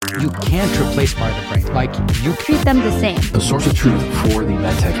You can't replace part of the brain. Like, you treat them the same. A source of truth for the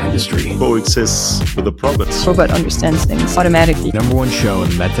medtech industry. Coexists with the province. Robot understands things automatically. Number one show in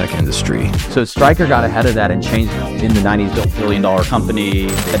the medtech industry. So Stryker got ahead of that and changed in the 90s, built $1 billion company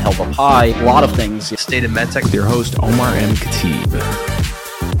that held up high. A lot of things. State of medtech with your host, Omar M. Khatib.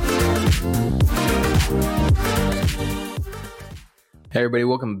 Hey everybody,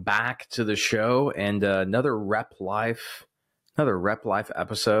 welcome back to the show and another Rep Life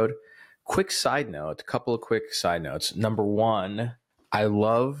episode. Quick side note, a couple of quick side notes. Number one, I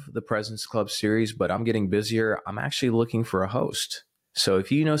love the President's Club series, but I'm getting busier. I'm actually looking for a host. So if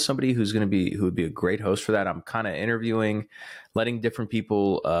you know somebody who would be a great host for that, I'm kind of interviewing, letting different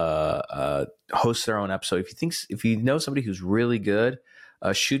people host their own episode. If you know somebody who's really good,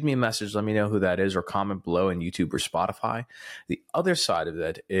 shoot me a message. Let me know who that is, or comment below in YouTube or Spotify. The other side of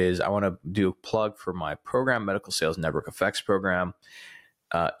it is I want to do a plug for my program, Medical Sales Network Effects program.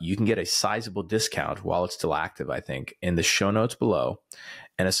 You can get a sizable discount while it's still active, I think, in the show notes below.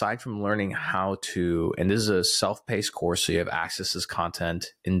 And aside from learning how to, and this is a self-paced course, so you have access to this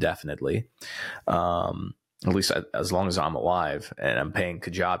content indefinitely, at least as long as I'm alive and I'm paying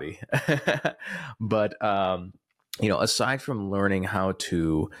Kajabi. But, aside from learning how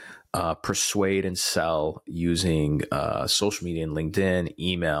to persuade and sell using social media and LinkedIn,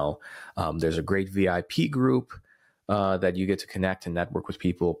 email, there's a great VIP group that you get to connect and network with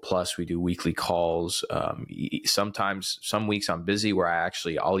people. Plus, we do weekly calls. Sometimes, some weeks I'm busy where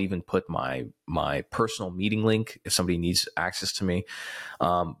I'll even put my personal meeting link if somebody needs access to me.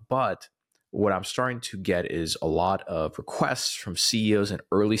 But what I'm starting to get is a lot of requests from CEOs and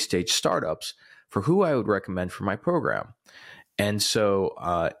early stage startups for who I would recommend for my program. And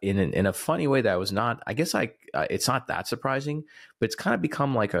so in a funny way that was not, I guess it's not that surprising, but it's kind of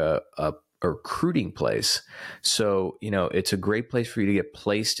become like a recruiting place. So, it's a great place for you to get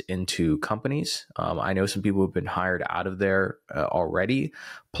placed into companies. I know some people who've been hired out of there already.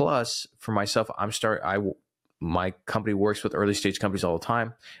 Plus, for myself, my company works with early stage companies all the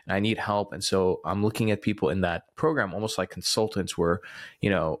time, and I need help. And so I'm looking at people in that program almost like consultants where,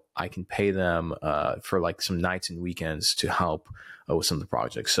 I can pay them for like some nights and weekends to help with some of the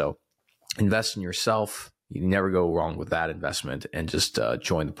projects. So invest in yourself. You never go wrong with that investment, and just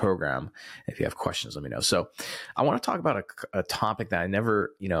join the program. If you have questions, let me know. So I want to talk about a topic that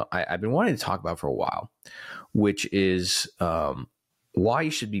I've been wanting to talk about for a while, which is why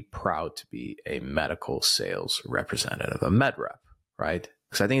you should be proud to be a medical sales representative, a med rep, right?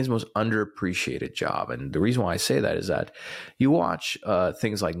 Because I think it's the most underappreciated job. And the reason why I say that is that you watch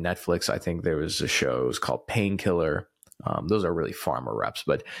things like Netflix. I think there was a show, it was called Painkiller. Those are really pharma reps.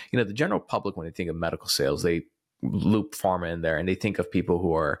 But, the general public, when they think of medical sales, they loop pharma in there, and they think of people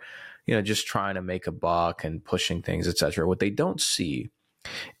who are, just trying to make a buck and pushing things, et cetera. What they don't see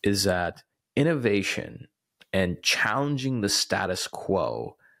is that innovation and challenging the status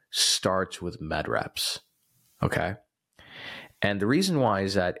quo starts with med reps. Okay. And the reason why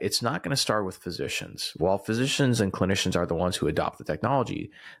is that it's not going to start with physicians. While physicians and clinicians are the ones who adopt the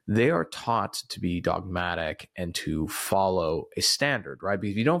technology, they are taught to be dogmatic and to follow a standard, right?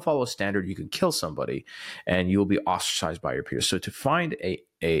 Because if you don't follow a standard, you can kill somebody and you'll be ostracized by your peers. So to find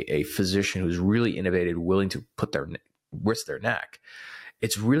a physician who's really innovative, willing to risk their neck,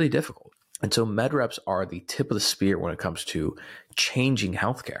 it's really difficult. And so med reps are the tip of the spear when it comes to changing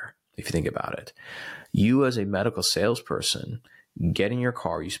healthcare. If you think about it, you as a medical salesperson get in your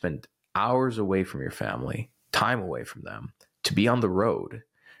car, you spend hours away from your family, time away from them, to be on the road,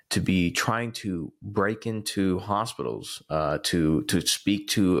 to be trying to break into hospitals, to speak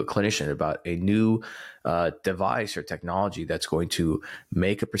to a clinician about a new device or technology that's going to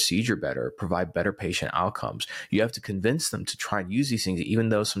make a procedure better, provide better patient outcomes. You have to convince them to try and use these things, even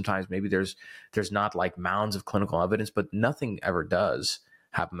though sometimes maybe there's not like mounds of clinical evidence, but nothing ever does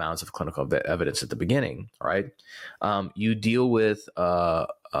have mounds of clinical evidence at the beginning, right? You deal with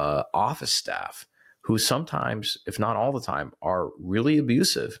office staff who sometimes, if not all the time, are really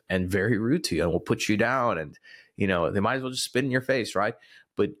abusive and very rude to you and will put you down, and they might as well just spit in your face, right?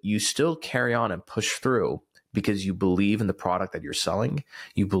 But you still carry on and push through because you believe in the product that you're selling.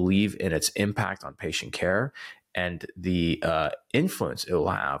 You believe in its impact on patient care and the influence it will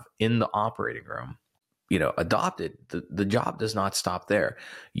have in the operating room. Adopted, the job does not stop there.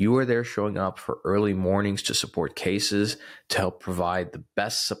 You are there showing up for early mornings to support cases, to help provide the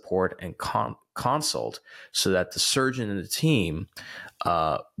best support and consult so that the surgeon and the team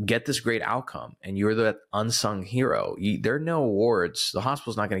get this great outcome, and you're that unsung hero. There are no awards. The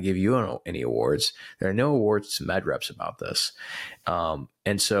hospital's not going to give you any awards. There are no awards to med reps about this.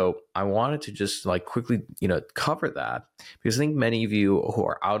 And so I wanted to just like quickly, cover that, because I think many of you who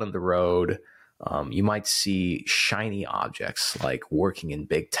are out on the road, you might see shiny objects like working in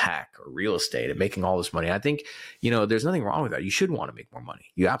big tech or real estate and making all this money. I think, there's nothing wrong with that. You should want to make more money.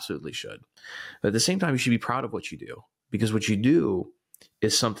 You absolutely should. But at the same time, you should be proud of what you do, because what you do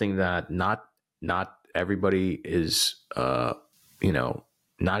is something that not everybody is, not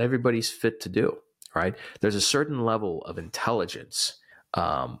everybody's fit to do, right? There's a certain level of intelligence,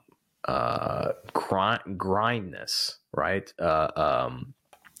 grindness, right?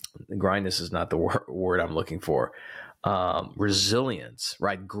 Grindness is not the word I'm looking for. Resilience,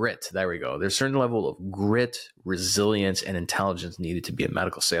 right? Grit. There we go. There's a certain level of grit, resilience, and intelligence needed to be a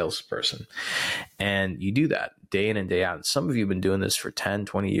medical salesperson. And you do that day in and day out. And some of you have been doing this for 10,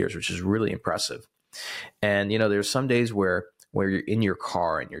 20 years, which is really impressive. And, there's some days where you're in your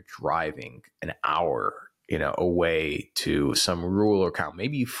car and you're driving an hour, away to some rural account.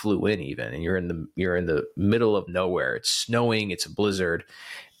 Maybe you flew in even, and you're in the middle of nowhere. It's snowing, it's a blizzard,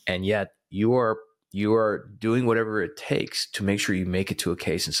 and yet you are doing whatever it takes to make sure you make it to a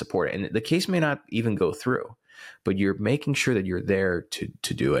case and support it. And the case may not even go through, but you're making sure that you're there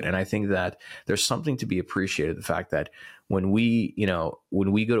to do it. And I think that there's something to be appreciated, the fact that when we go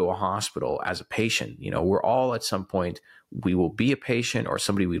to a hospital as a patient, we're all at some point, we will be a patient, or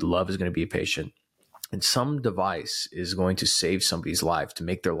somebody we love is going to be a patient. And some device is going to save somebody's life, to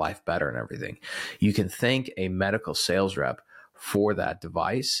make their life better and everything. You can thank a medical sales rep for that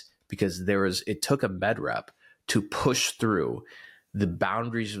device, because it took a med rep to push through the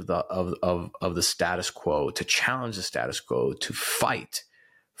boundaries of the status quo, to challenge the status quo, to fight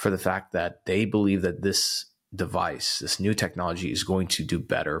for the fact that they believe that this device, this new technology, is going to do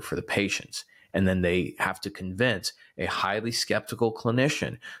better for the patients. And then they have to convince a highly skeptical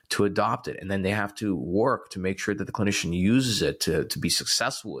clinician to adopt it. And then they have to work to make sure that the clinician uses it to be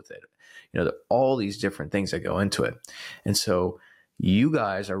successful with it. There are all these different things that go into it. And so you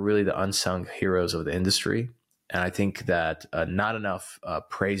guys are really the unsung heroes of the industry. And I think that not enough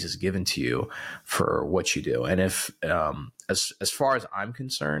praise is given to you for what you do. And if, as far as I'm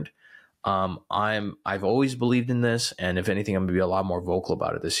concerned, I've always believed in this, and if anything, I'm going to be a lot more vocal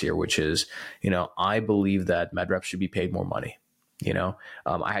about it this year, which is, I believe that med reps should be paid more money.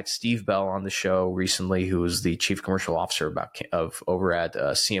 I had Steve Bell on the show recently, who is the chief commercial officer over at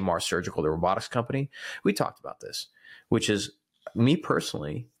CMR Surgical, the robotics company. We talked about this, which is me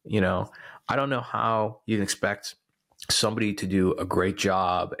personally. I don't know how you can expect somebody to do a great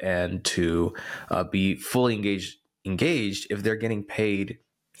job and to be fully engaged if they're getting paid,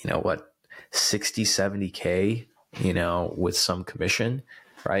 60, 70K, with some commission,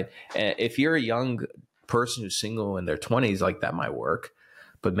 right? And if you're a young person who's single in their 20s, like that might work,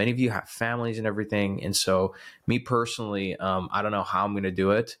 but many of you have families and everything. And so me personally, I don't know how I'm going to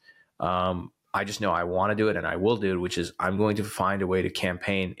do it. I just know I want to do it, and I will do it, which is I'm going to find a way to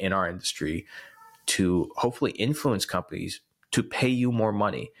campaign in our industry to hopefully influence companies to pay you more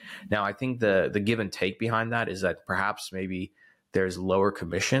money. Now, I think the give and take behind that is that perhaps maybe there's lower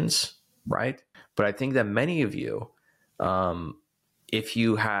commissions, right? But I think that many of you, if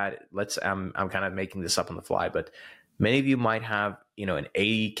you had, I'm kind of making this up on the fly, but many of you might have, an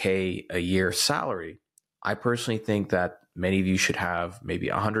 80K a year salary. I personally think that many of you should have maybe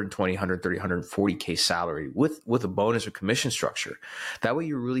 120, 130, 140K salary with a bonus or commission structure. That way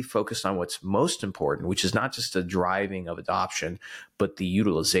you're really focused on what's most important, which is not just the driving of adoption, but the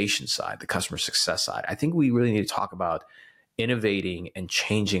utilization side, the customer success side. I think we really need to talk about innovating and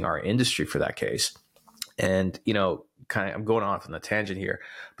changing our industry for that case. And, I'm going off on the tangent here,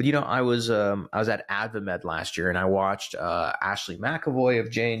 but, I was at AdvaMed last year, and I watched Ashley McAvoy of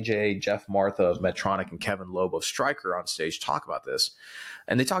J&J, Jeff Martha of Medtronic, and Kevin Loeb of Stryker on stage talk about this.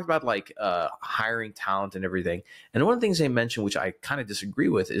 And they talked about hiring talent and everything. And one of the things they mentioned, which I kind of disagree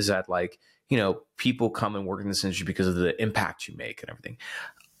with, is that people come and work in this industry because of the impact you make and everything.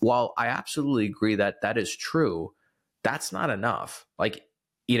 While I absolutely agree that that is true, that's not enough.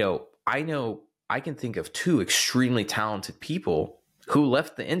 I can think of two extremely talented people who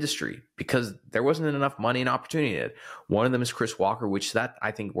left the industry because there wasn't enough money and opportunity in it. One of them is Chris Walker, which that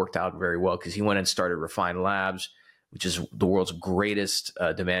I think worked out very well because he went and started Refine Labs, which is the world's greatest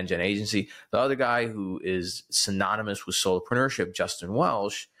demand gen agency. The other guy, who is synonymous with solopreneurship, Justin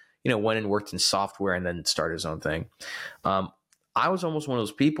Welsh, went and worked in software and then started his own thing. I was almost one of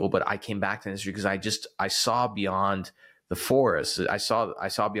those people, but I came back to the industry because I saw beyond the forest. I saw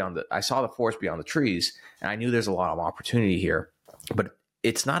the forest beyond the trees, and I knew there's a lot of opportunity here. But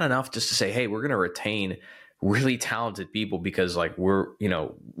it's not enough just to say, hey, we're going to retain really talented people because like we're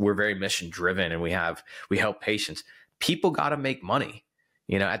very mission driven and we help patients. People got to make money.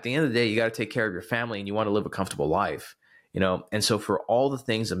 At the end of the day, you got to take care of your family and you want to live a comfortable life. And so for all the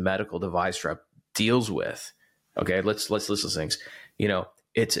things a medical device rep deals with, okay, let's list those things.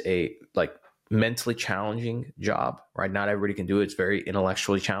 It's a like mentally challenging job, right? Not everybody can do it. It's very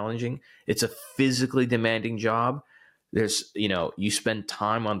intellectually challenging. It's a physically demanding job. There's, you spend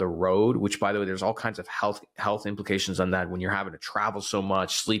time on the road, which by the way, there's all kinds of health implications on that when you're having to travel so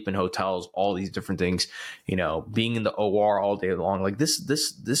much, sleep in hotels, all these different things, being in the OR all day long. Like this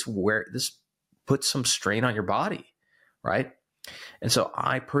puts some strain on your body, right? And so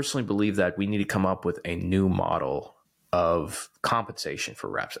I personally believe that we need to come up with a new model of compensation for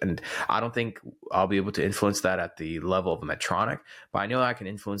reps. And I don't think I'll be able to influence that at the level of a Medtronic, but I know I can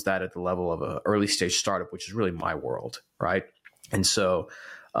influence that at the level of an early stage startup, which is really my world, right? And so,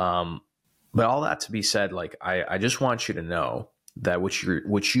 but all that to be said, like I just want you to know that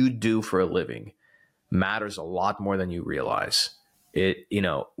what you do for a living matters a lot more than you realize.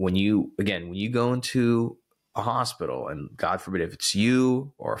 When you go into a hospital, and God forbid if it's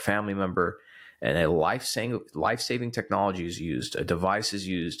you or a family member, and a life-saving technology is used, a device is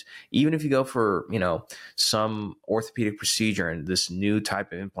used, even if you go for, some orthopedic procedure and this new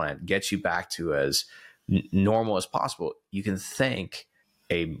type of implant gets you back to as normal as possible, you can thank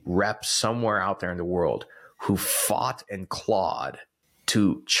a rep somewhere out there in the world who fought and clawed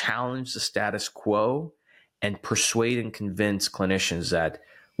to challenge the status quo and persuade and convince clinicians that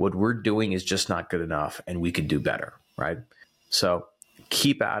what we're doing is just not good enough and we could do better, right? So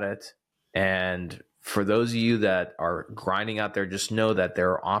keep at it. And for those of you that are grinding out there, just know that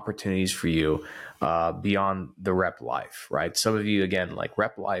there are opportunities for you beyond the rep life, right? Some of you, again, like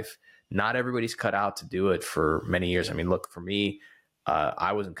rep life, not everybody's cut out to do it for many years. I mean, look, for me,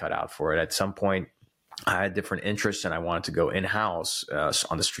 I wasn't cut out for it. At some point, I had different interests and I wanted to go in-house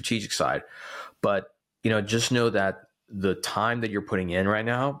on the strategic side. But, just know that the time that you're putting in right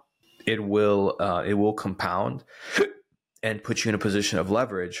now, it will compound and put you in a position of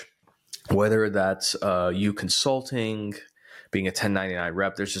leverage. Whether that's you consulting, being a 1099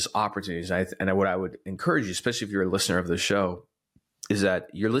 rep, there's just opportunities. And what I would encourage you, especially if you're a listener of the show, is that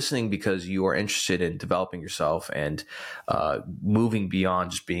you're listening because you are interested in developing yourself and moving beyond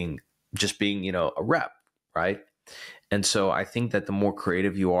just being a rep, right? And so I think that the more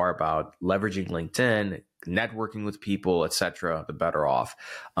creative you are about leveraging LinkedIn, networking with people, etc., the better off.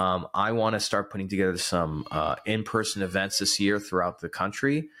 I want to start putting together some in-person events this year throughout the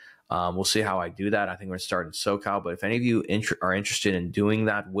country. We'll see how I do that. I think we're going to start in SoCal, but if any of you are interested in doing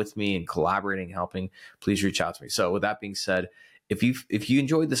that with me and collaborating, helping, please reach out to me. So with that being said, if you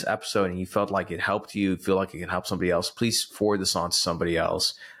enjoyed this episode and you felt like it helped you, feel like it can help somebody else, please forward this on to somebody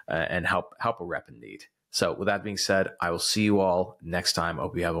else and help a rep in need. So with that being said, I will see you all next time. I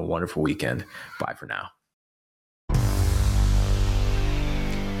hope you have a wonderful weekend. Bye for now.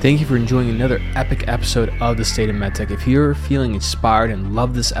 Thank you for enjoying another epic episode of The State of MedTech. If you're feeling inspired and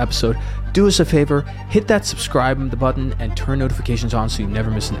love this episode, do us a favor, hit that subscribe button and turn notifications on so you never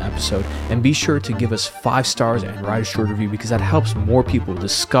miss an episode. And be sure to give us 5 stars and write a short review because that helps more people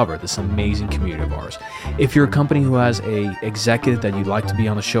discover this amazing community of ours. If you're a company who has a executive that you'd like to be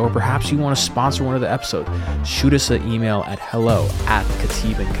on the show, or perhaps you want to sponsor one of the episodes, shoot us an email at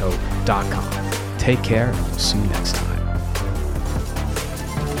hello@katibandco.com. Take care and we'll see you next time.